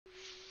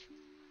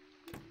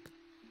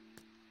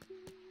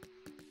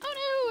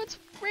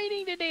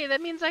raining today.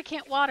 That means I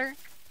can't water.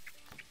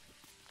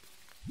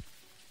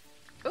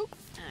 Oh,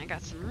 and I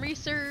got some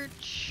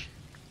research.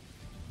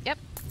 Yep.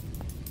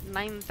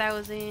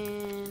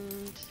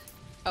 9,000.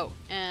 Oh,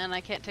 and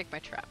I can't take my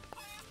trap.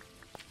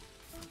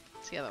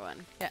 What's the other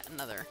one? Yeah,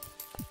 another.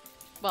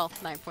 Well,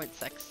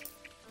 9.6.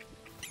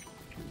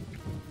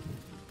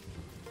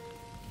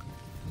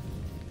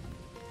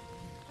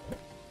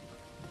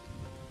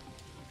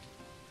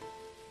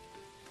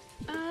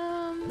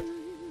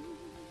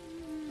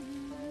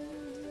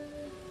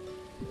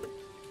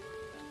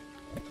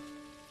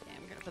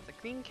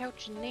 Green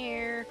couch in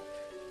there.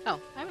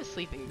 Oh, I have a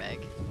sleeping bag.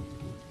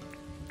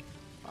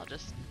 I'll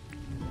just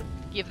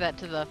give that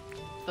to the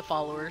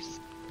followers.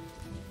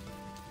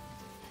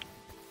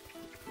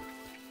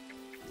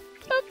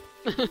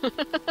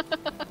 Boop.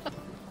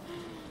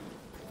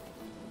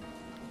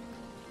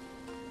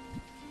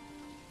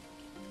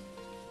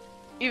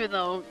 Even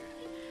though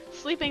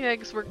sleeping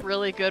bags work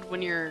really good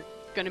when you're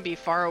going to be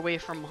far away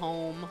from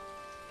home.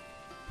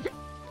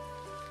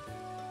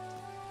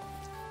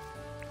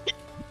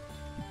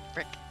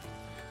 Frick.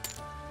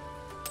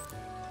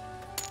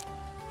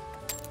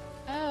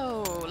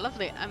 Oh,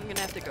 lovely. I'm gonna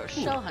have to go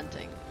shell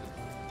hunting.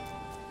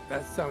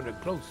 That sounded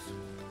close.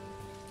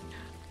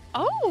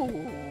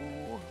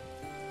 Oh!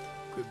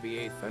 Could be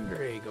a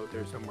thunder egg out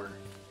there somewhere.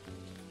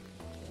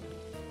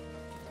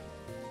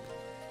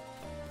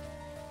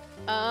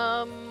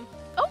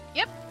 Oh,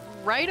 yep.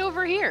 Right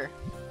over here.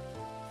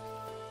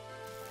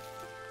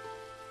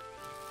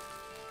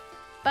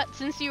 But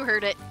since you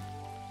heard it,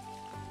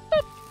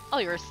 boop,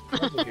 all yours.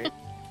 Okay.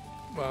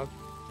 Well,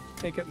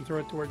 take it and throw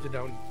it towards the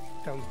down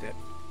step.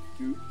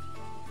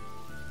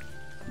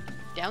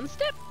 Down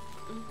step?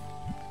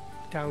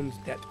 Town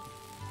step.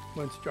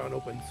 Once John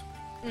opens.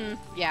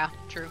 Yeah,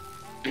 true.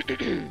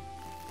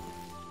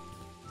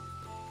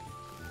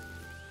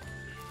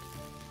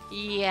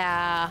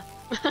 Yeah.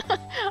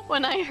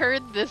 When I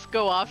heard this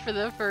go off for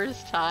the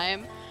first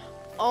time,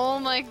 oh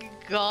my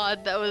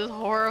god, that was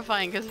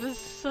horrifying because it was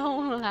so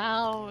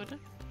loud.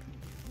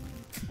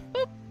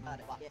 Boop.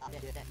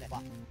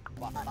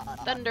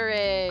 Thunder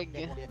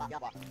egg.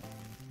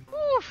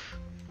 Oof.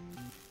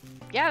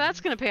 Yeah, that's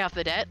gonna pay off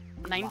the debt.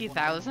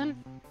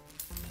 90,000.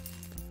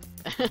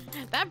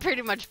 That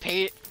pretty much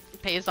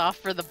pays off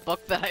for the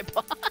book that I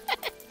bought.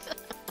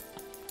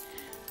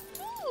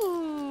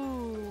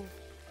 Ooh.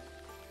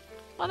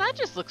 Well, that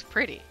just looks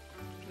pretty.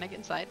 Can I get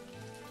inside?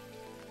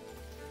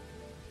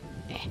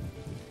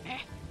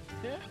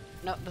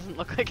 No, it doesn't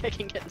look like I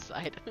can get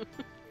inside.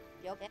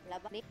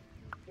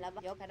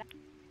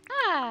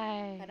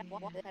 Hi.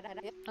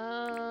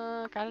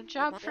 Got a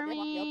job for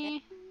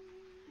me.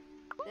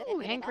 Ooh,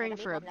 hankering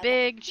for a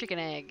big chicken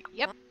egg.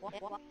 Yep.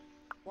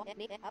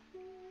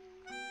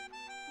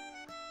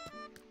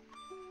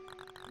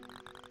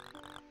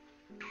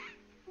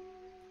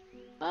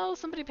 Well,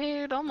 somebody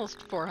paid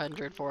almost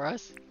 400 for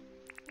us.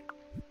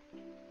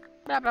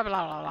 Blah blah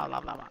blah blah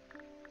blah blah blah.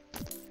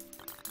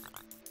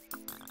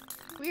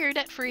 We're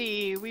debt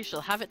free. We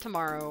shall have it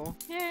tomorrow.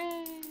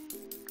 Yay!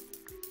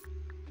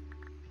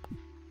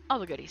 All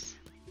the goodies.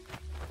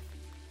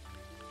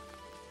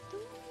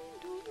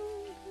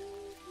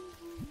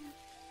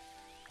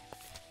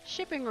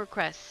 Shipping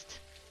request.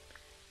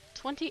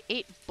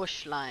 28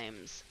 bush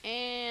limes.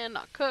 And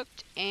not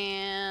cooked.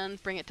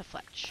 And bring it to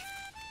Fletch.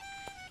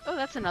 Oh,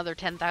 that's another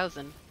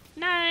 10,000.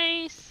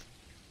 Nice!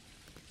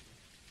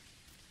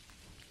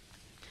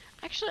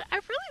 Actually, I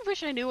really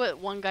wish I knew what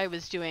one guy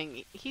was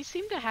doing. He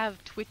seemed to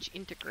have Twitch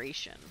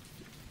integration.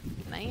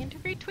 Can I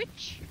integrate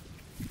Twitch?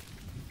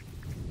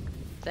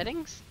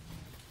 Settings?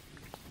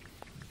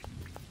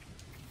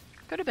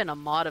 Could have been a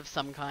mod of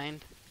some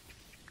kind.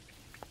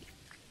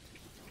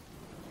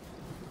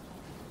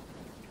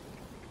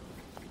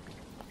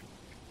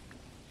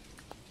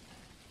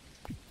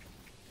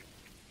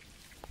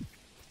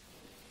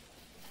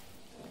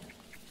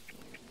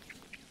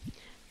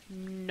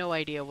 No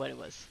idea what it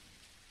was.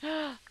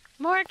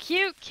 More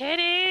cute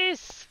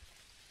kitties!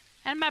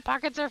 And my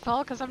pockets are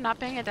full because I'm not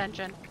paying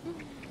attention.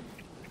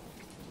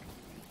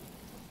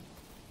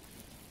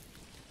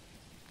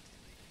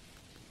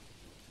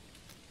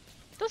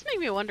 Does make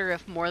me wonder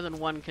if more than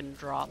one can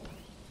drop.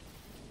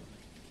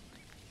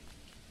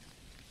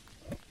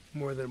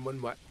 More than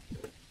one what?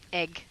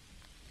 Egg.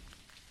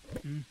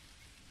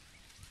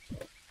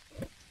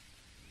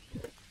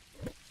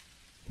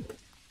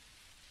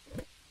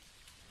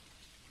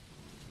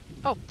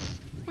 Oh,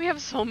 we have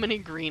so many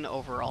green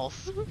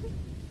overalls.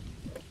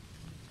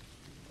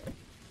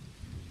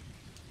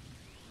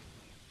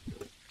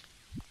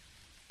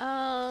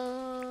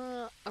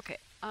 Okay,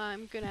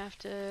 I'm gonna have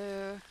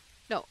to...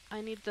 No,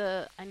 I need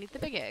the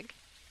big egg.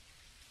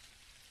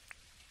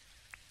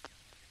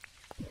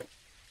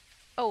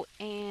 Oh,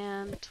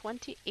 and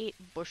 28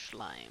 bush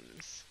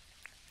limes.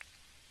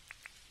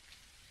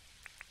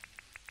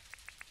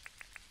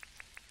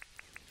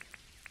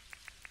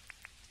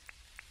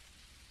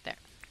 There.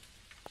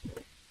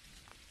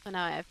 So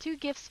now I have 2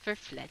 gifts for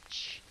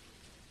Fletch.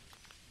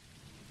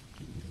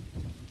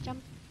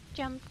 Jump,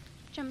 jump,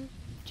 jump,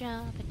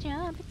 Jump,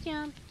 jump,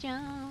 jump,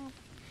 jump.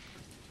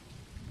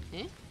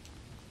 Eh?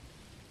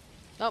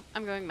 Oh,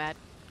 I'm going mad.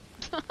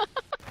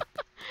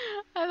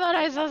 I thought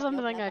I saw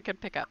something I could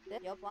pick up.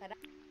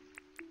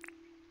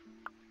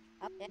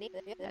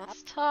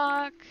 Let's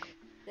talk.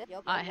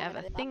 I have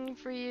a thing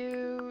for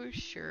you.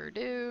 Sure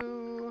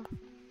do.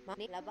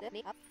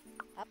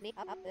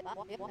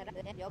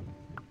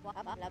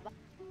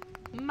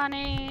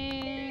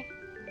 Money.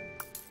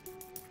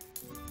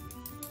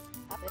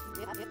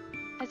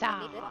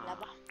 Huzzah.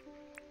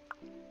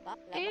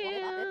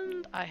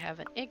 And I have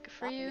an egg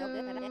for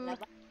you.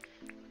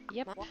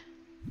 Yep.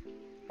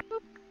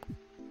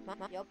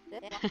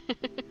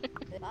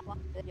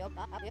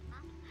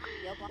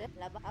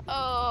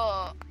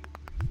 Oh.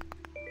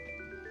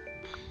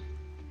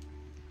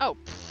 Oh,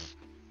 pfft.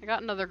 I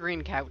got another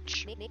green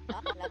couch.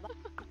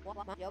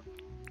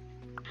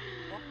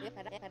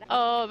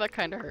 Oh, that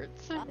kind of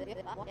hurts.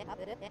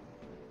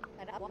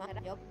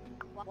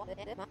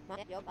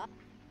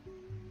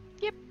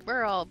 Yep,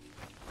 we're all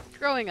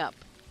growing up.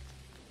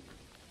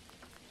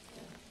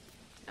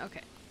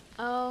 Okay.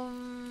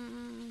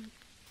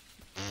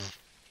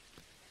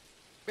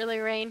 Really,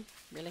 Rain?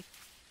 Really?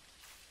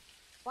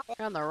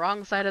 You're on the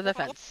wrong side of the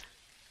fence.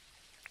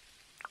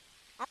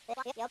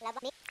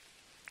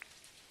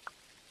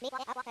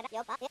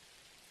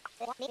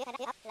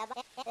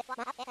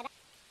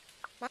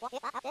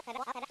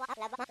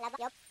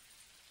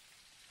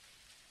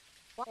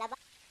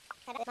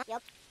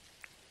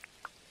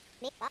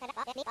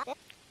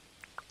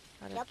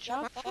 Got a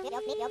job for me?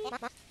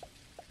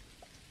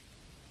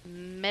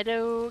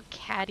 Meadow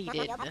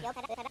Catty-did.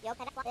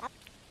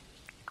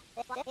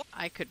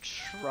 I could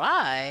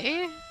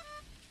try.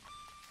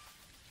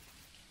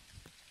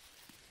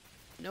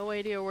 No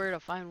idea where to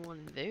find one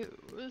of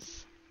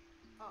those.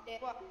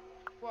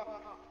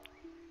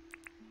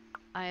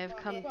 I have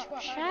come to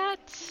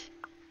chat.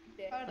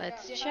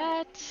 Let's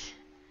chat.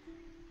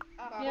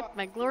 Yep,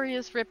 my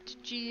glorious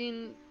ripped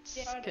jeans,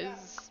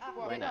 cause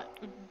why not?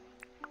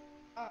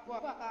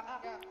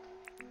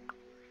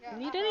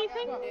 Need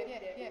anything?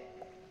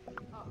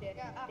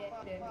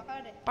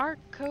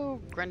 Barco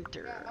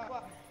Grunter.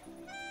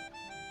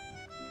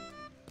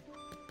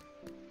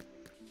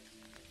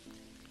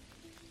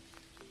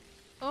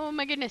 Oh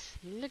my goodness,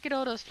 look at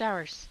all those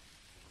flowers.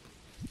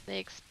 They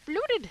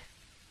exploded.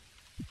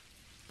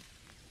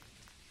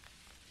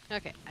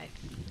 Okay, I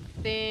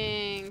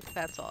think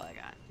that's all I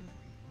got.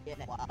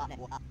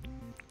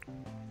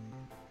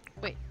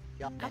 Wait,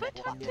 have I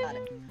talked to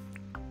him?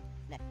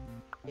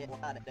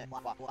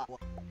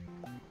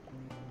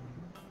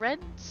 Red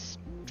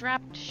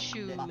strapped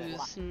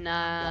shoes,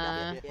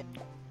 nah.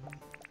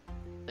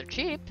 They're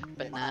cheap,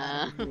 but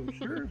nah.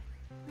 Sure.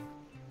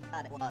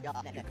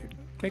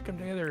 Take them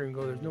together and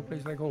go, there's no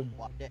place like home.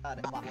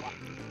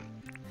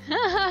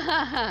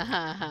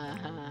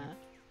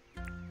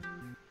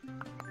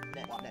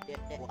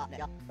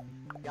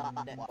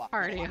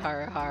 Hardy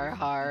har har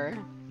har.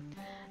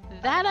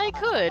 That I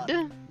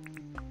could.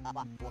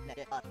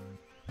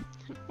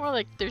 More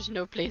like there's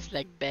no place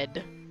like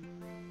bed.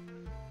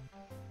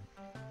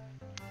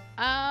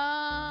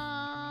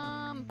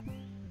 I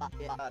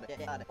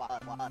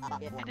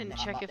didn't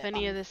check if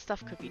any of this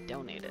stuff could be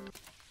donated.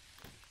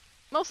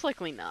 Most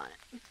likely not.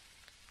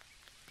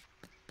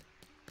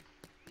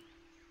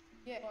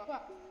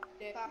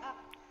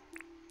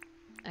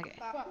 Okay,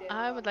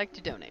 I would like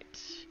to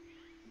donate.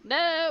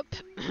 Nope.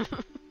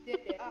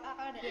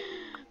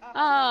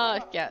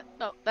 Yeah,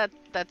 no,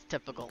 that's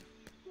typical.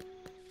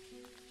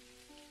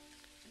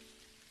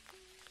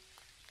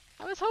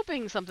 I was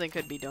hoping something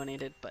could be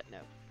donated, but no.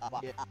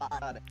 Boop,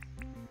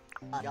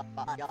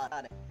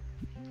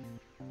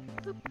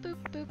 boop,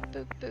 boop, boop,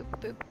 boop, boop,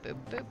 boop, boop,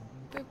 boop,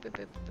 boop, boop,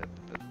 boop,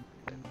 boop.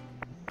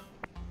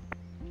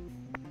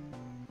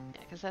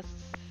 Yeah, because that's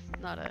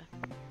not a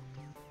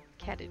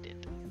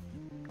candidate.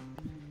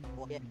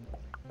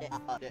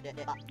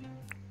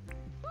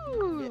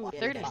 Ooh,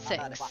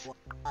 36.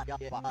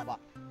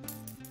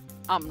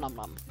 Nom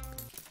nom.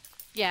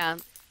 Yeah,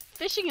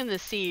 fishing in the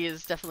sea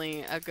is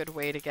definitely a good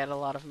way to get a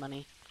lot of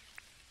money.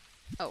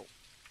 Oh,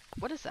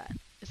 what is that?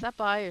 Is that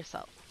buy or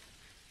sell?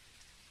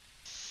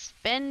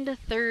 Spend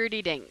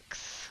 30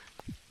 dinks.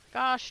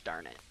 Gosh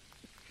darn it.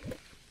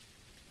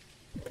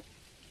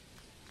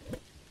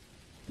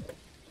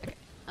 Okay.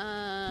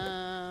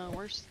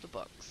 Where's the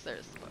books?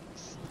 There's the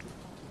books.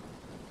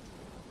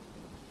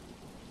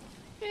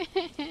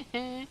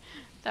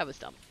 That was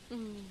dumb.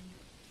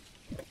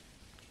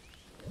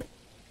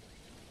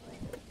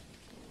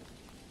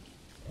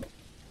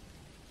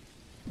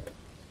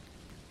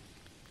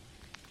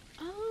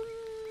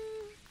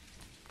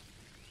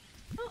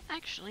 Well,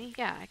 actually,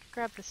 yeah, I could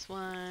grab this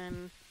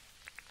one.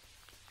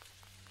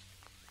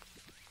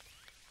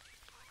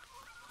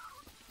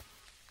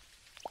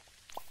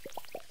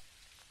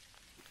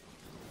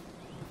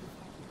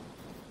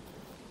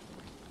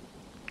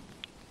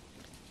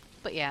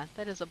 But yeah,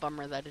 that is a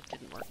bummer that it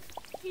didn't work.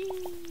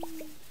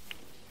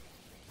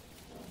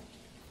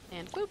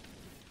 And boop.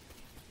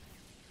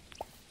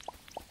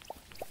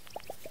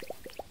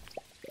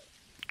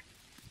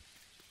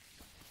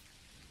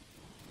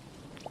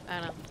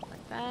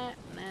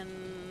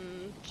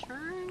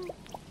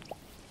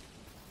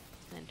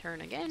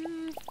 turn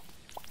again.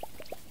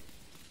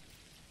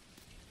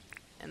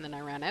 And then I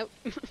ran out.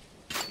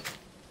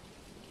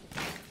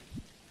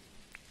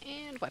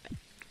 And weapon.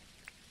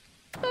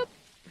 Boop.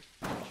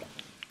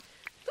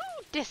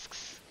 Ooh,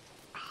 discs.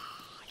 Ah,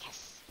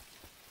 yes.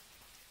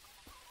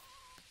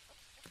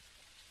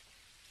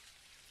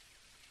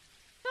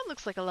 That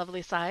looks like a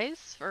lovely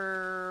size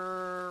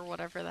for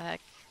whatever the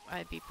heck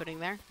I'd be putting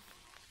there.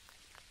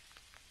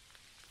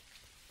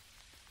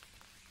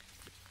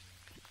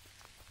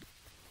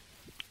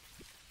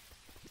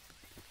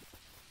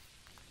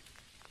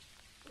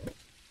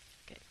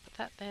 Okay, put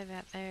that there,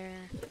 that there.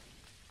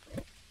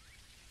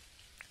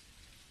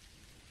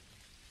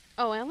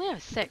 Oh, I only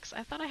have 6.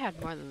 I thought I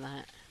had more than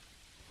that.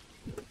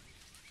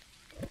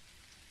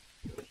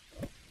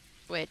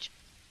 Which,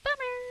 bummer!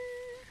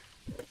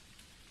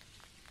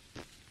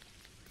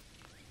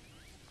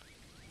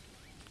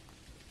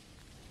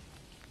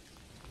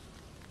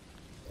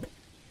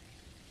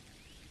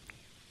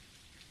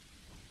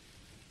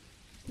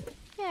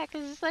 Yeah,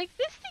 because it's like,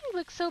 this thing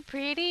looks so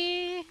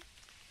pretty.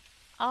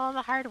 All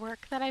the hard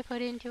work that I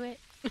put into it.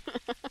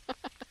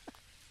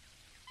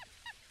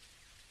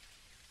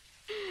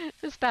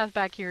 This path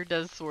back here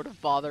does sort of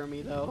bother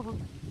me, though.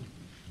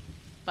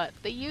 But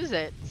they use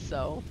it,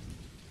 so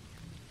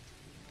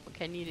what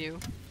can you do?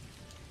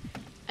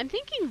 I'm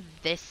thinking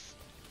this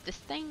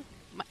thing,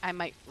 I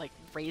might, like,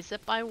 raise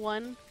it by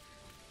 1.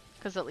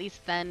 Because at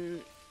least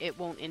then it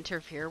won't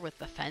interfere with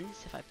the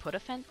fence if I put a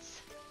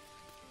fence.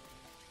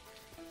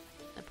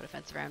 I put a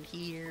fence around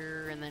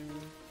here, and then,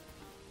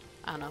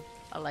 I don't know,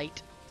 a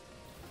light.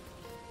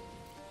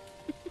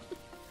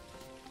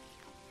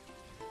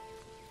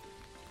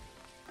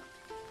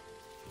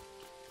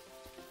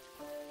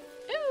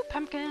 Ooh,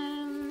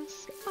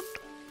 pumpkins!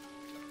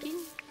 Pumpkin.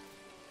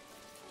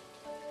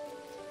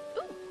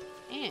 Ooh,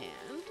 and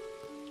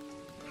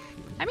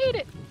I made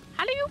it!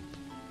 Alley-oop!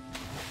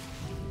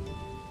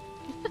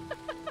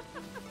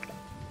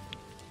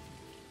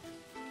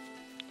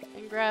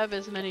 And grab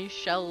as many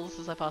shells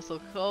as I possibly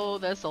could. Oh,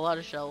 that's a lot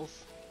of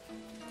shells.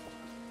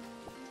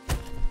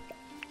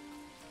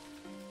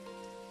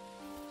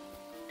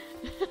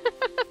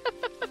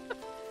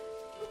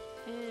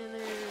 And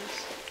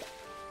there's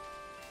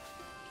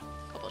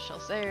a couple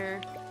shells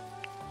there.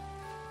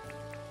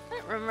 I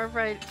don't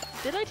remember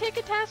did I take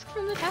a task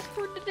from the task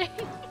board today?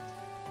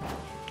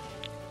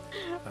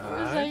 Or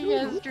was that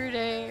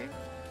yesterday?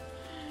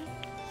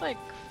 It's like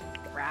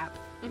crap.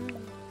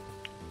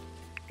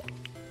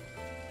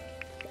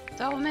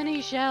 So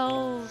many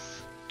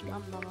shells.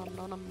 Nom, nom, nom,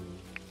 nom, nom.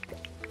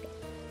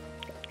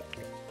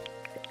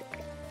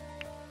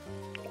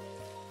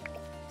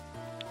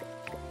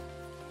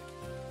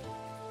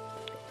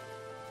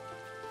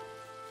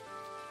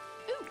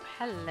 Ooh,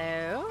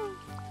 hello.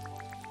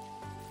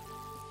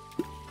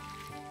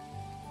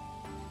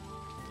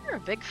 You're a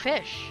big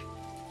fish.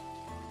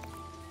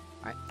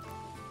 Alright.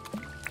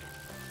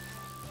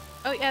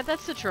 Oh yeah,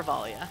 that's the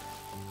Travalia.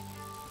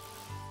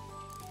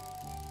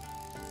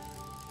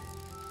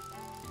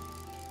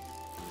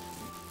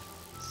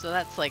 So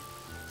that's like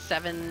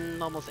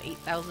 7, almost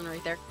 8,000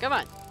 right there. Come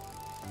on.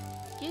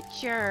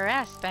 Get your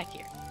ass back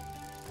here.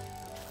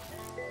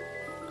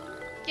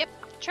 Yep,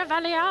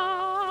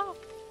 Travalia!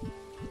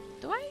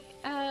 Do I?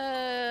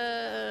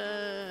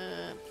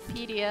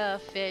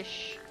 Pedia,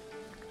 fish.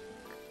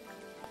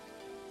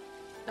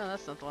 No,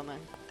 that's not the one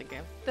I'm thinking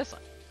of. This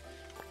one.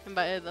 And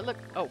by the look,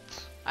 oh,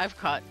 I've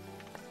caught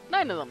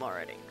 9 of them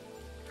already.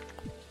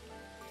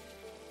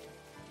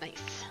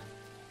 Nice.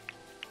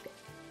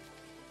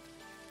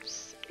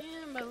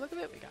 And by the look of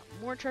it, we got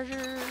more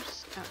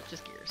treasures. Oh,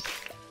 just gears.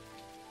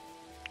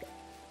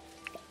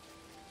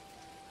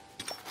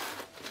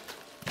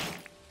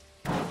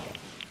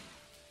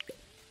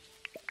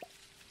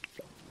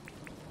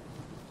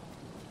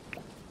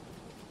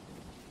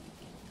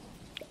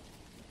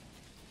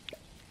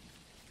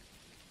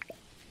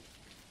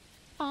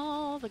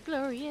 All the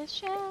glorious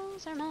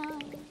shells are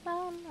mine. La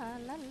la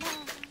la la.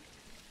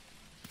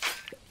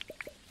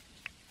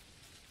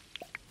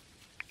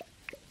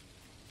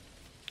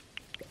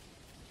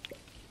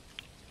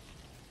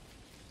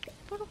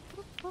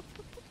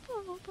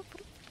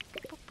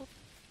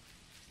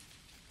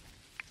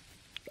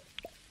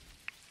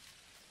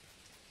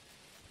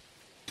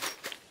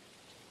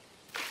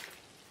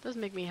 Does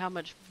make me how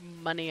much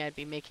money I'd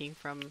be making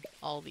from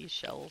all these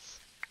shells.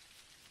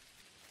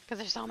 Because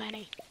there's so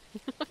many.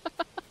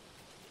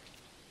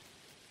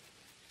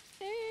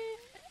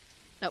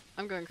 Nope,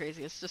 I'm going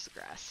crazy. It's just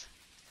grass.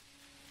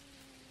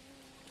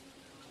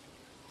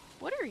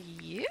 What are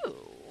you?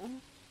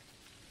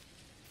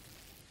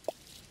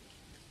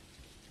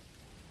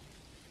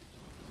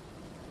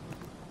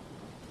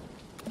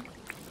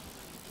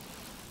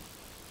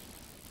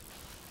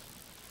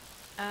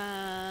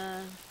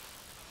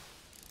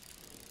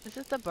 Is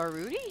it the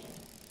Barudi?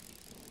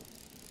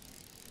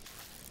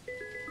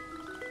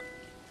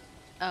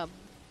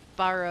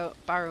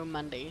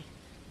 Barramundi.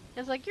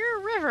 It's like, you're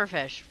a river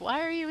fish.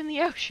 Why are you in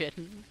the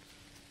ocean?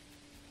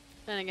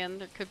 Then again,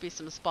 there could be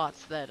some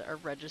spots that are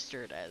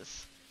registered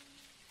as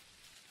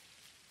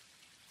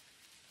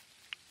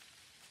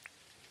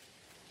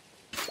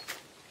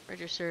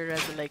Registered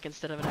as a lake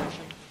instead of an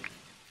ocean.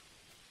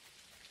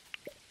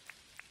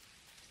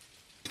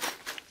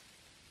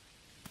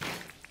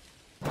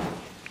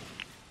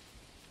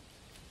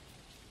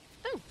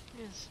 Oh,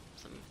 there's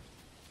some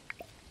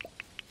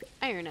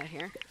iron out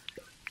here.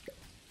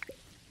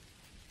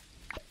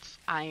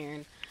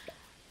 Iron.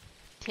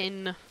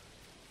 Tin.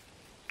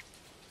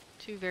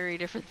 Two very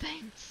different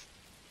things.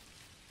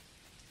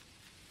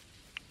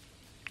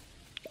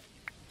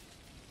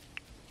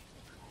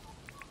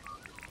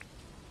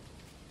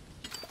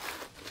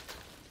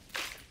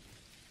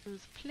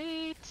 There's a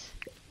plate.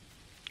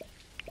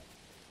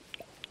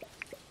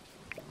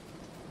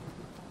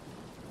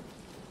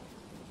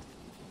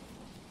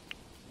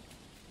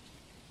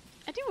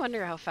 I do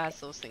wonder how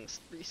fast those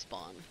things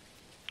respawn.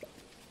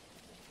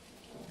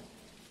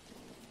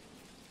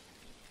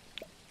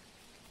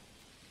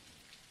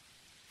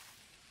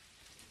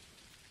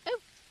 Oh,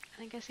 I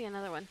think I see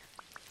another one.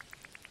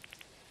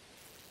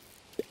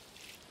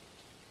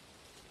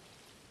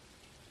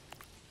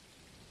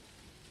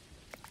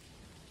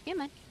 Yeah,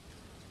 man.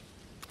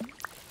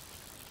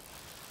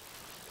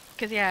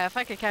 Because, yeah, if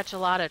I could catch a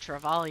lot of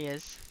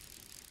Travalias.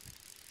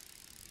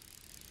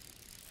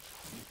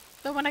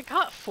 But when I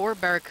caught 4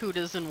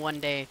 barracudas in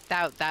one day,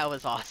 that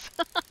was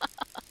awesome.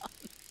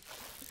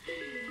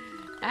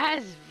 That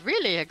is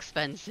really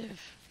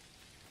expensive.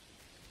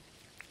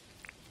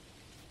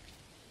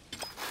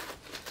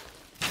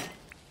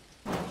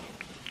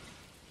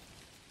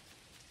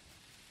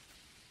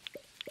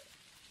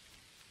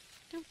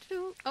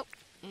 Oh,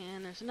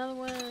 and there's another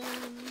one.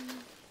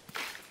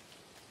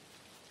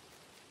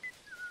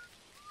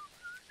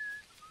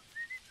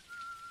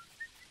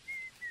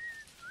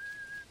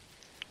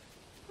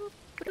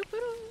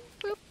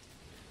 Boop.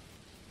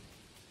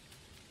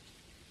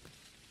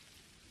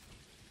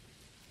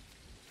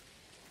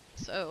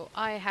 So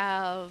I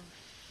have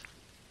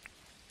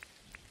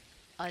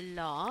a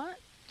lot.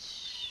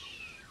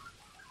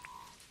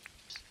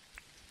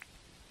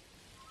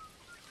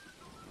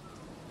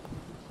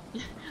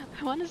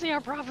 I want to see how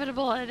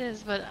profitable it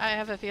is, but I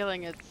have a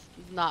feeling it's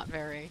not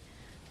very.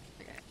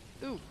 Okay.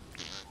 Ooh.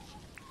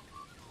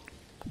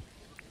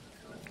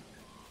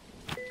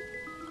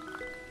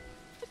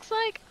 Looks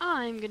like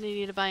I'm gonna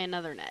need to buy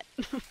another net.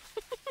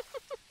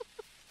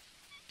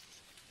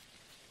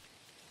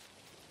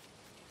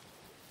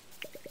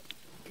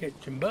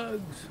 Catching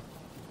bugs.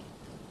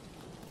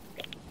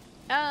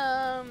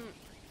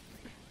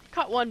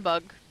 Caught one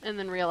bug and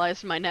then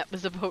realized my net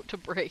was about to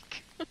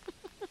break.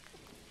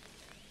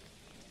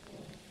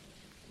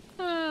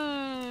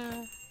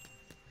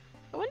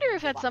 I wonder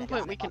if at some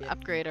point we can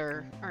upgrade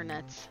our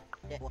nets.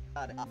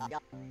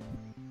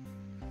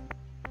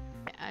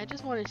 I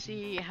just want to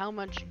see how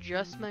much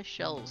just my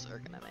shells are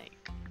gonna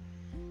make.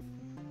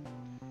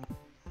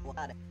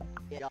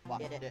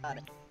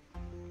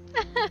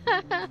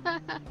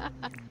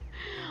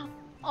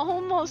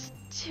 Almost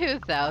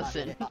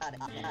 2,000.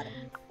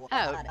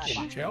 Ouch.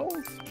 In shells?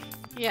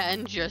 Yeah,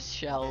 and just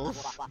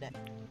shells.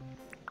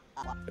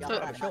 That's a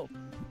lot of shells.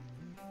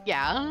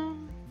 Yeah.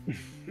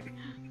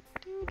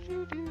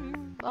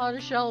 A lot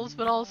of shells,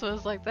 but also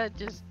it's like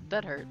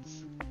that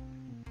hurts.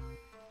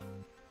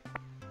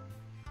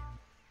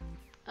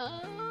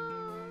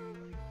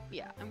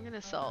 Yeah, I'm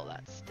gonna sell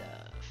that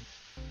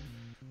stuff.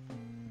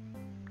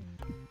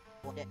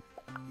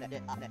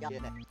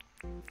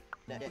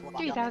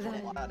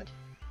 3,000.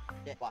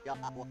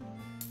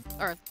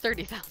 Or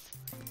 30,000.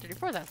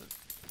 34,000.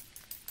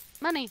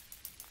 Money.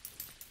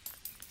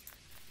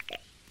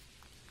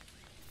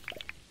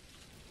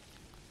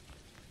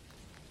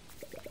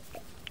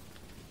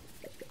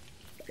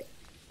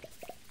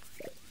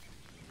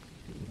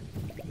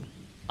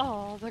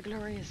 Oh, the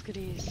glorious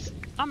goodies.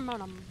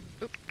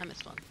 Oop, I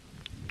missed one.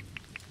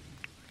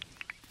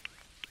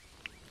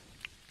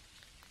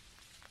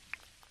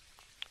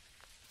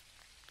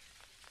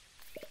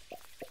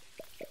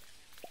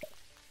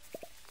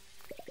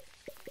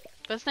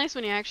 But it's nice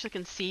when you actually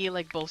can see,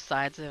 like, both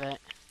sides of it.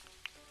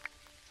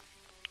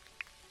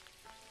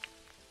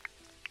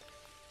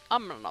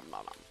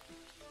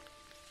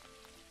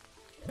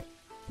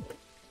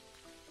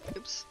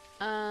 Oops.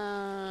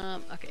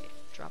 Okay.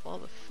 Drop all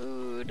the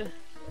food.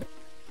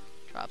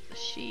 Drop the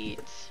sheet.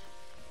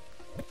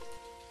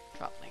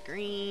 Drop my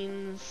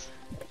greens.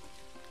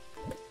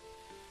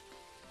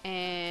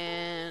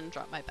 And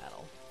drop my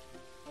battle.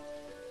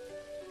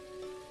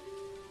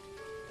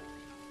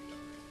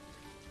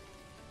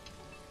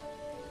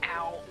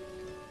 Ow.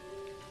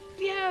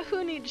 Yeah,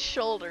 who needs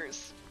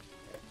shoulders?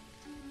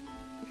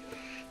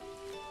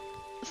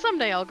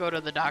 Someday I'll go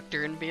to the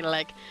doctor and be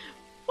like,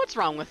 what's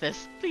wrong with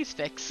this? Please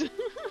fix.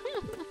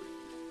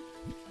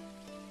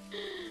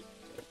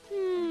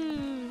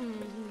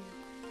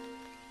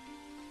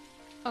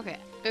 Okay,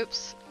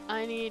 oops.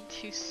 I need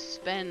to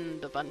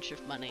spend a bunch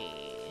of money.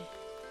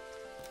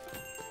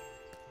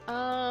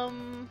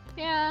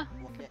 Yeah,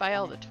 I could buy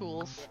all the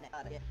tools.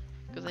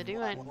 Because I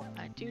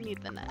do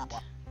need the net.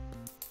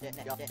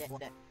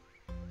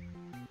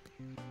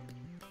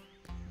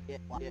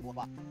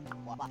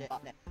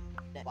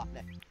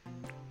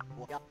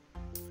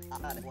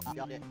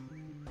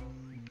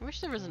 I wish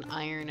there was an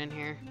iron in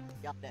here.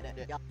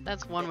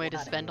 That's one way to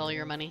spend all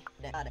your money.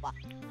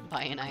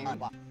 Buy an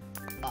iron.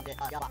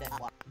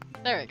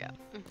 There we go.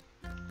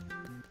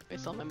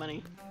 Waste all my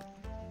money.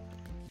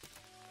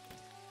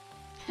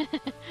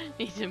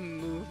 Need to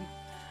move.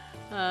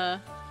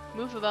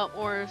 Move about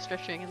more,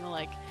 stretching and the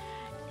like.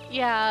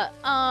 Yeah,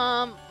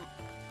 I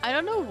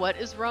don't know what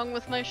is wrong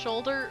with my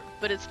shoulder,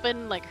 but it's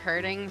been like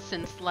hurting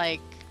since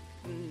like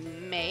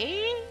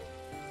May?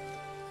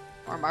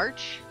 Or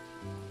March?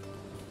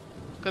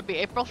 Could be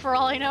April for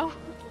all I know.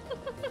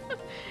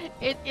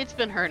 It's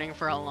been hurting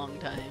for a long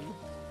time.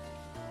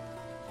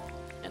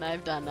 And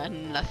I've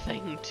done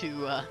nothing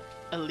to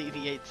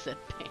alleviate said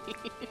pain.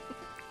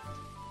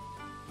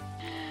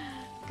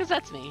 Because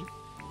that's me.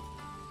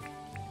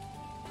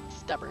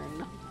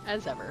 Stubborn,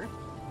 as ever.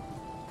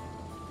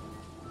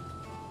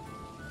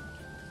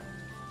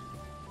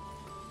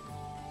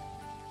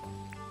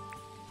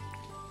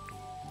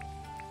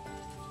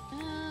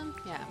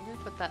 Yeah, I'm gonna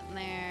put that in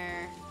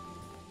there.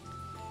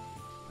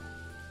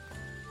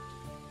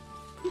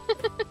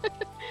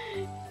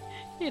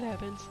 It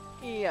happens.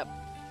 Yep.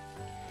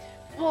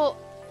 Well,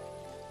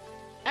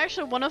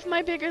 actually, one of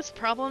my biggest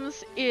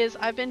problems is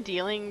I've been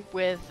dealing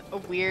with a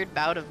weird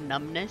bout of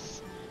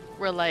numbness,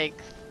 where like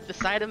the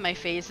side of my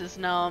face is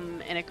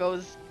numb and it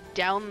goes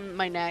down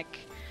my neck.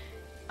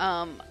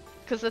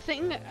 Because the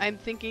thing I'm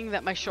thinking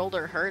that my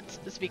shoulder hurts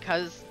is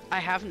because I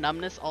have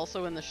numbness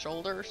also in the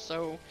shoulder,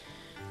 so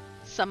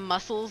some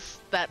muscles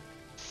that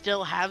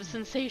still have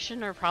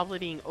sensation are probably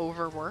being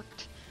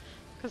overworked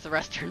because the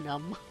rest are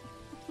numb.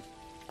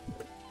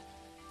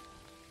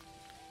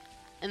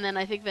 And then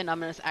I think the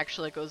numbness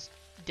actually goes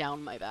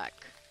down my back.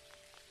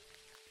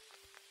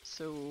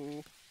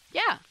 So,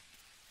 yeah.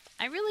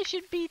 I really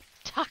should be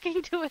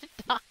talking to a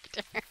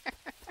doctor.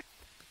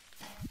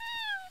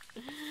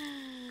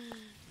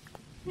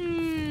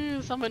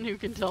 Someone who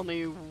can tell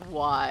me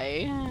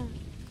why.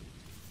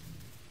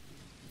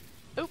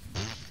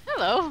 Oops.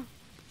 Hello.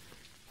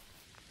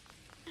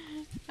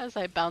 As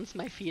I bounce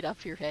my feet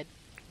off your head.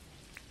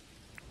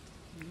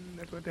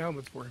 That's what the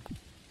helmet's for.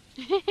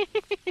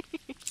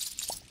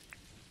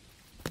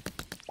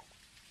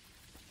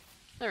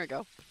 There we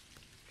go.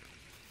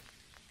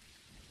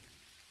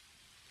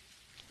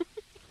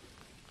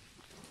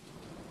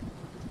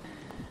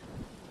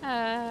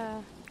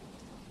 I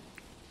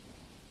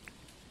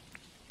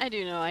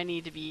do know I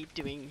need to be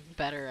doing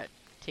better at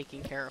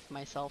taking care of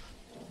myself.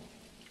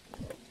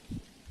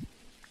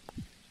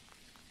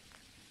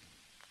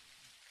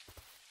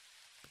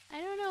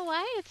 I don't know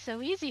why it's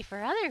so easy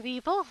for other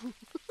people.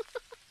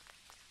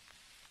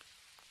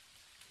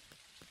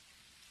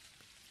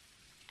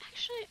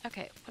 Actually,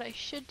 okay, what I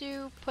should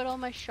do, put all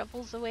my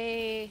shovels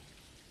away.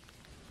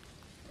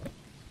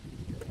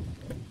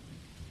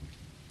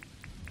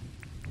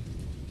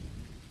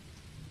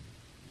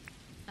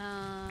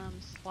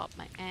 Swap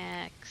my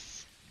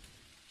axe.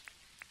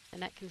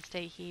 And that can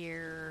stay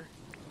here.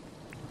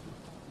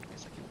 I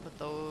guess I can put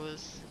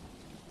those.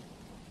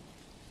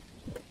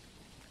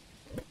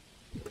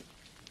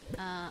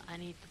 I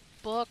need the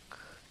book.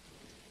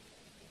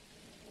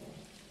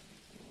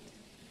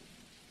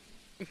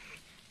 The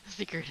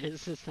secret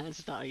is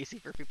it's not easy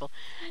for people.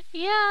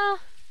 Yeah.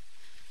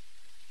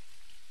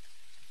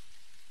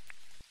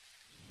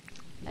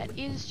 That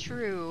is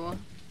true.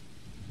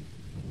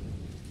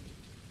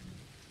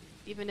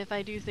 Even if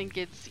I do think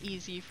it's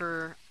easy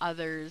for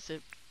others,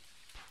 it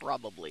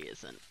probably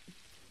isn't.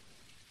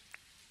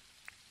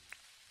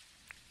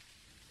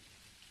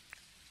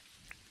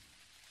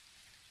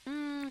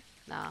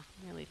 Nah, I'm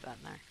gonna leave that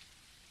in there.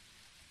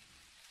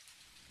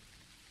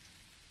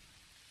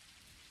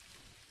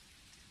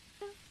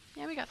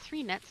 Yeah, we got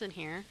 3 nets in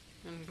here.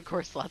 And of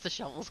course lots of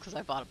shovels because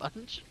I bought a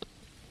bunch.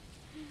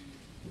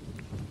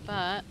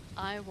 But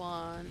I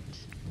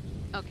want...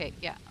 Okay,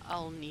 yeah,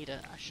 I'll need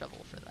a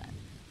shovel for that.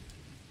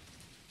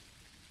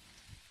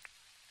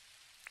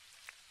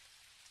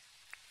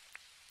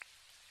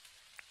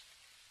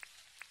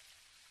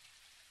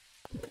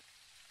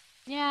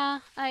 Yeah,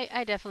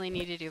 I definitely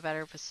need to do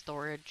better with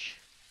storage.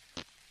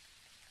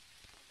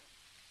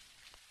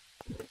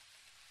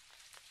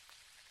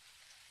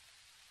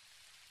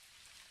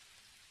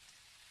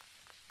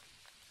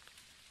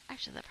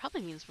 Actually, that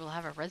probably means we'll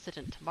have a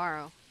resident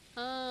tomorrow.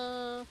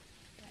 Okay.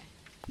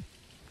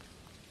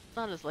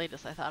 Not as late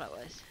as I thought it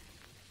was.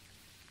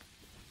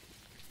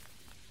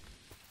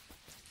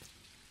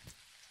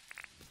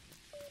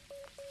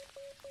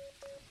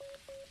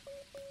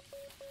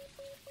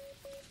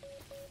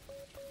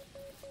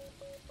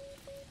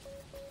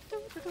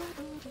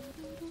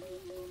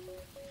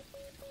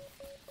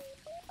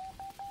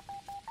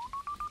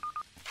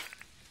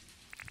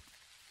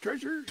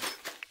 Treasure!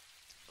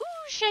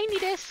 Ooh, shiny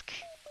disc!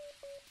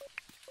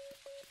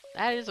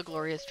 That is a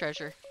glorious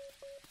treasure.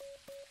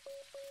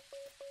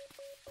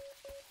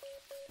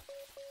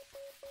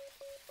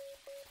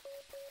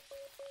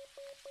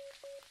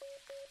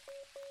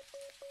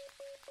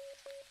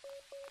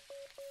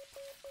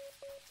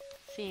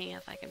 Seeing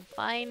if I can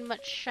find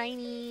much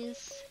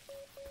shinies.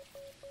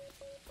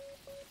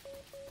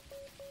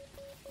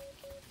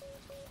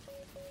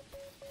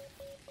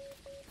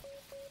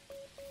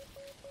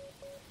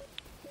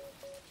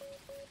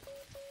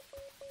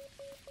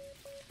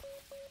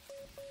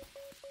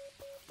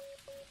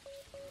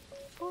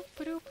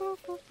 doo boo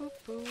boo boo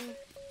boo.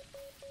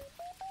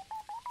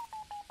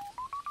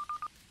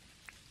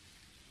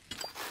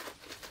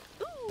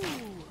 Ooh!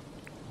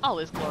 All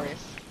is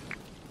glorious.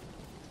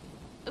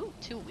 Ooh,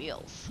 2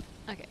 wheels.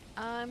 Okay,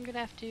 I'm gonna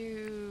have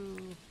to...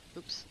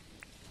 Oops.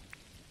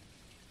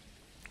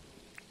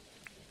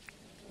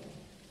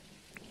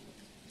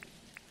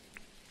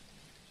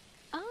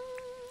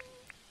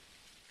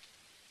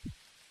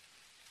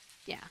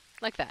 Yeah,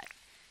 like that.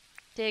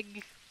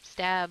 Dig,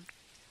 stab,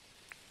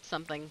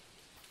 something.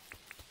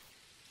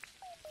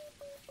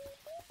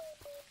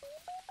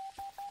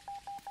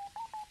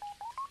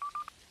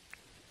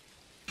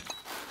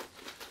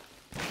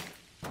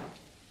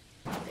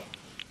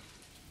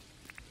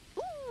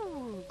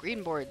 Ooh,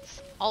 green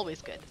boards.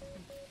 Always good.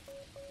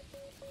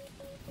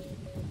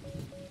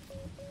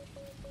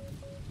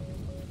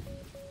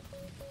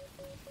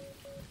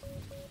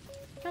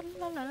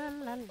 La la la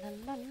la la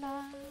la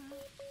la.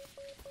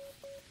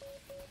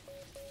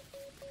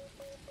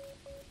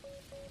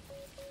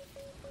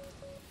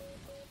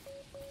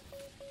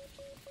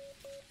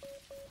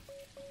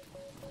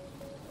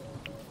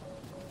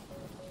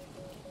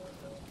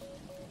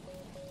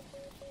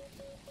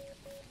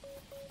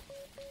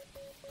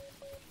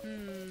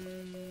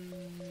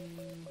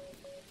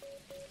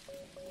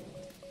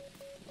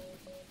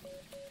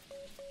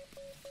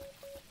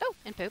 Oh,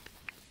 and poop.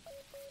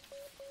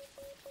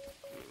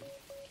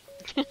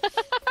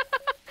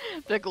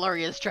 The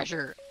glorious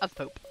treasure of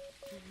poop.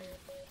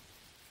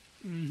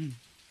 Mm-hmm.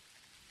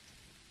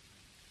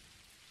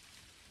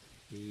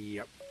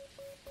 Yep.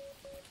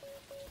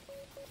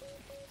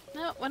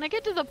 Now, when I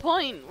get to the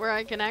point where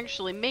I can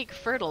actually make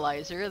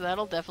fertilizer,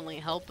 that'll definitely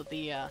help with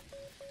the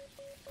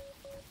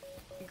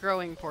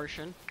growing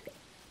portion.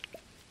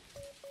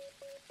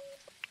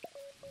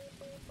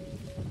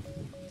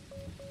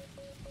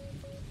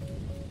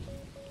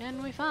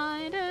 Can we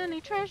find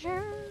any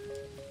treasure?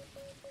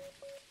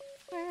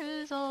 Where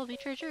is all the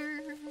treasure?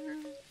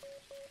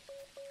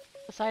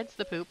 Besides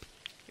the poop.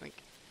 Yoink.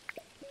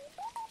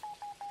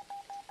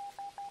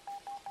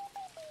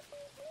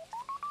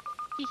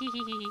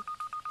 Hehehehe.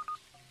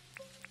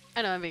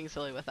 I know I'm being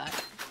silly with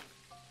that.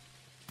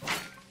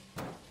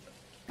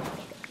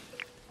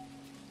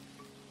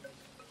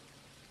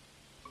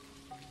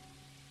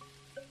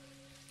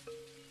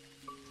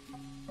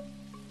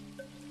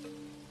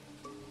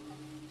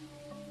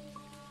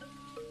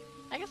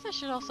 I guess I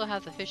should also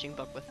have the fishing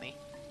book with me.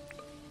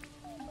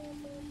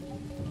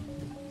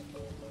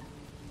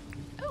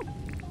 Oh!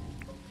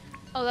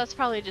 Oh, that's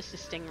probably just a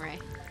stingray.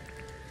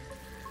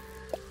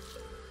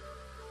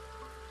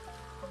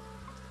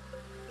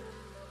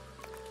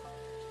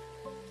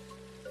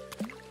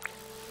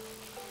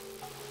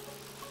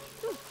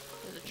 Ooh,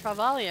 there's a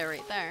Travalia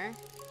right there.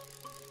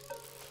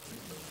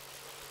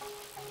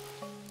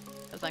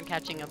 As I'm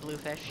catching a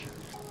bluefish.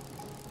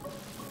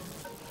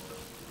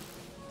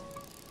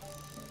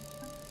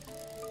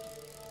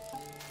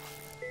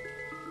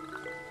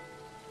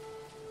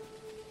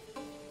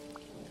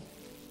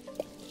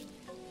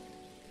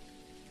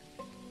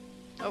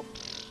 Oh.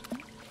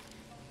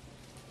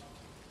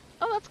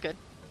 Oh, that's good.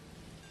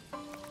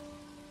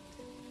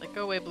 Like,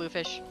 go away,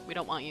 bluefish. We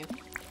don't want you.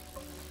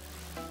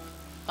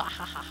 Ha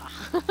ha ha ha.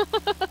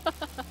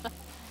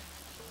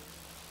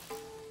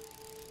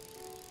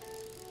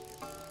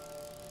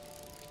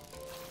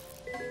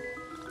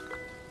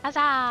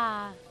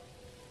 Huzzah!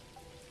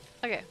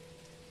 Okay.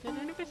 Did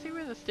anybody see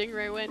where the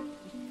stingray went?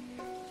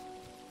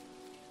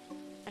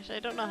 Actually, I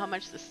don't know how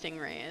much the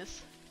stingray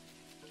is.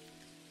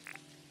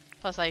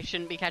 Plus, I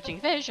shouldn't be catching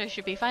fish, I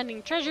should be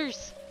finding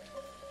treasures!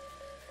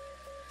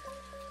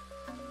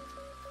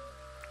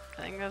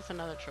 I think that's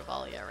another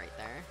Travalia right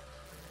there.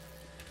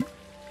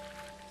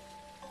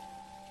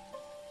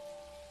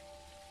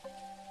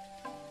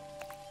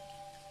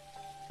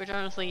 Which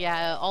honestly,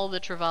 yeah, all the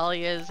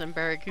Travalias and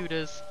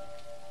Barracudas.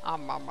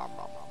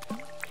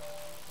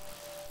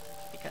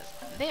 Because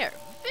they're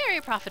very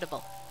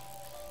profitable.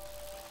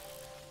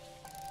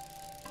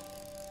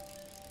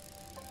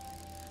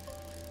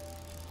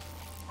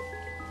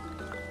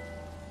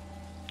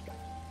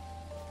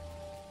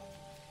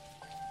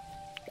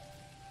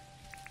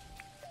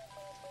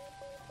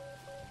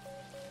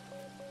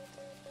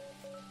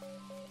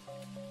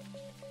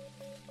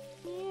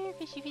 Here,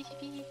 fishy, fishy,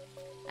 fishy.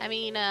 I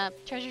mean,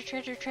 treasure,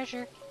 treasure,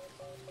 treasure.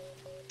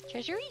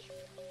 Treasury?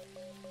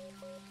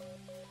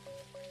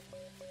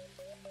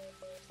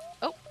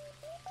 Oh!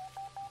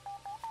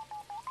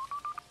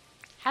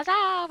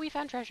 Huzzah! We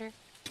found treasure.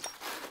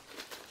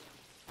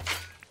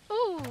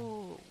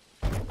 Ooh!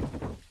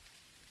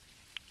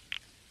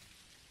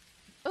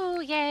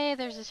 Ooh, yay!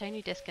 There's a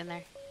shiny disc in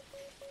there.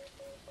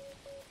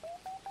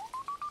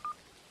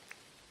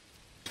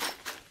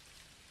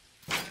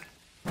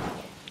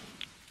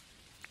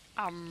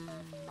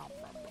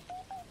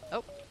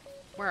 Oh,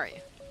 where are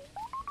you?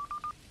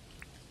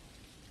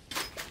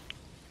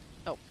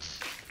 Oh,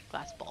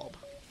 glass bulb.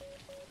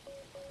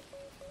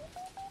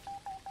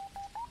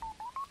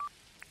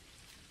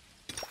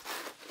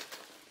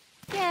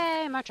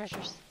 Yay, more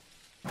treasures.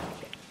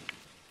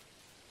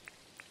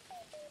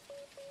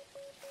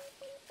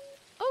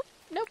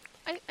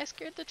 I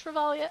scared the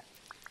Travalia.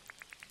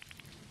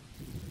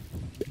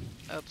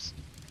 Oops.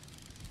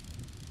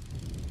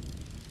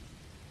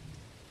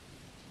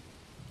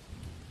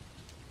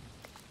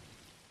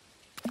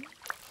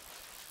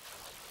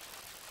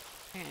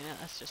 Okay, no,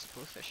 that's just a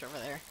bluefish over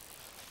there.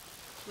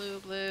 Blue,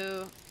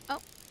 blue. Oh,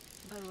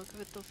 by the look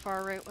of it, the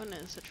far right one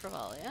is a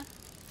Travalia.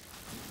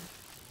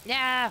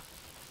 No!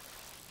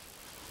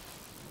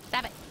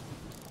 Stop it!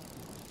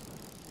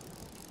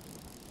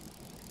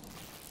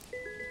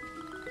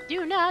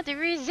 Do not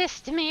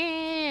resist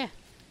me!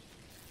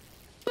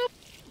 Boop!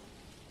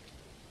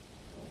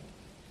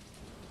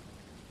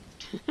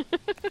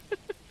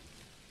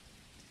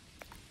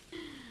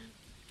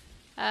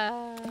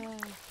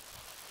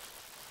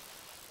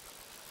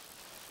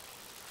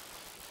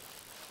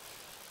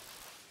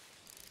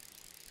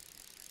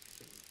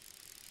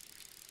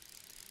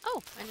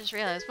 Oh, I just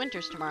realized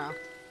winter's tomorrow.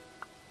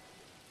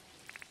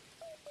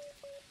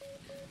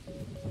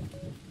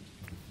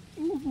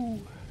 Ooh.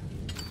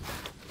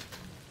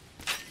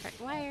 Red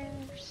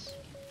wires.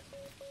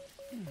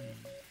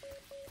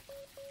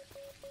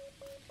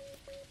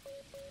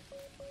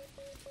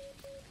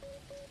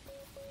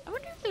 I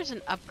wonder if there's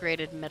an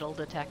upgraded metal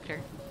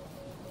detector.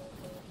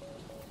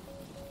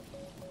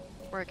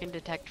 Where it can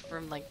detect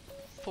from like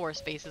 4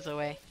 spaces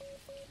away.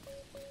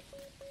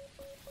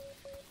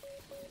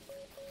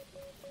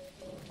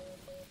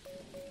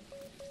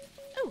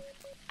 Ooh,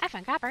 I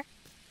found copper.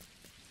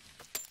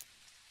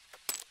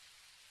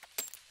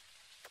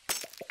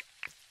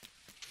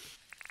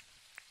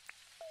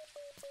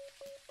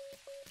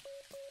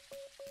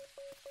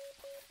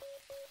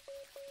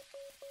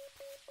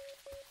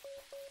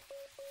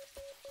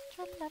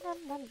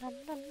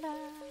 Tra-la-la-la-la-la-la.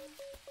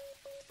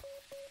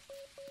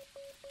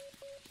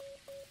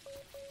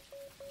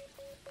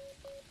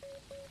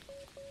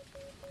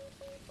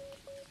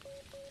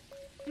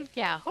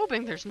 Yeah,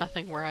 hoping there's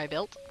nothing where I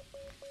built.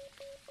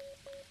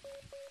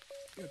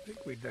 I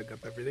think we dug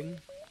up everything.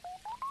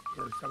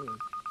 Or some of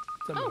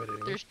Oh, it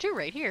anyway. there's 2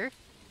 right here.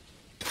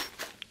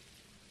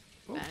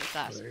 Oh, And a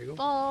glass there you go.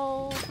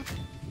 bulb.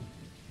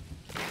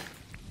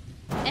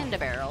 And a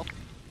barrel.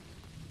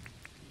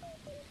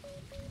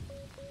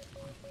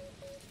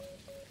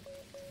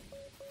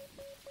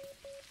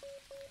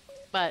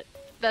 But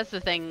that's the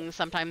thing,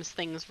 sometimes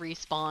things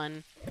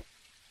respawn.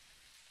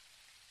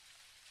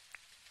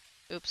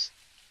 Oops.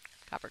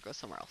 Copper goes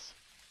somewhere else.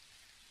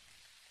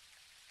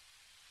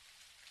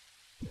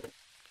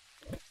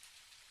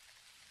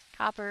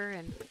 Copper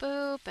and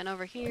boop, and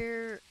over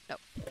here...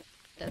 Nope.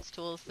 That's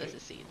tools, this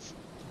is seeds.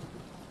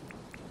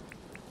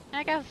 And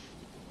I got...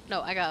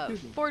 No, I got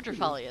 4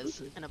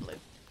 Drafalias and a blue.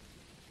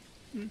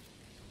 Hmm.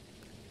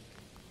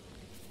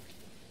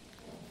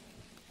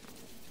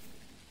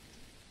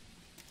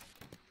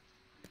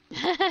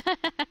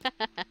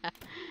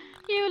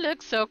 You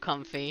look so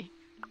comfy.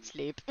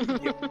 Sleep. He was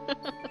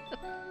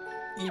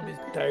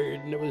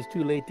tired and it was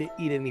too late to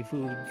eat any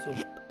food, so...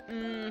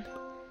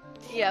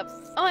 Yep.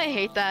 Oh, I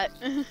hate that.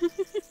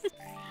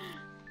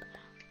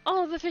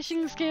 All the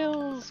fishing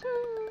skills.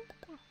 Woo.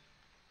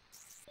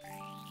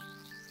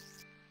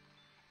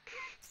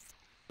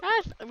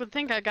 I would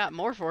think I got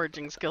more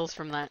foraging skills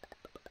from that.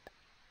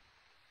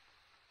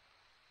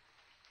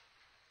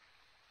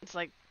 It's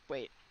like,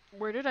 wait,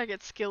 where did I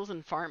get skills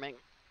in farming?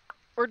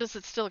 Or does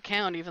it still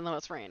count even though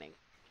it's raining?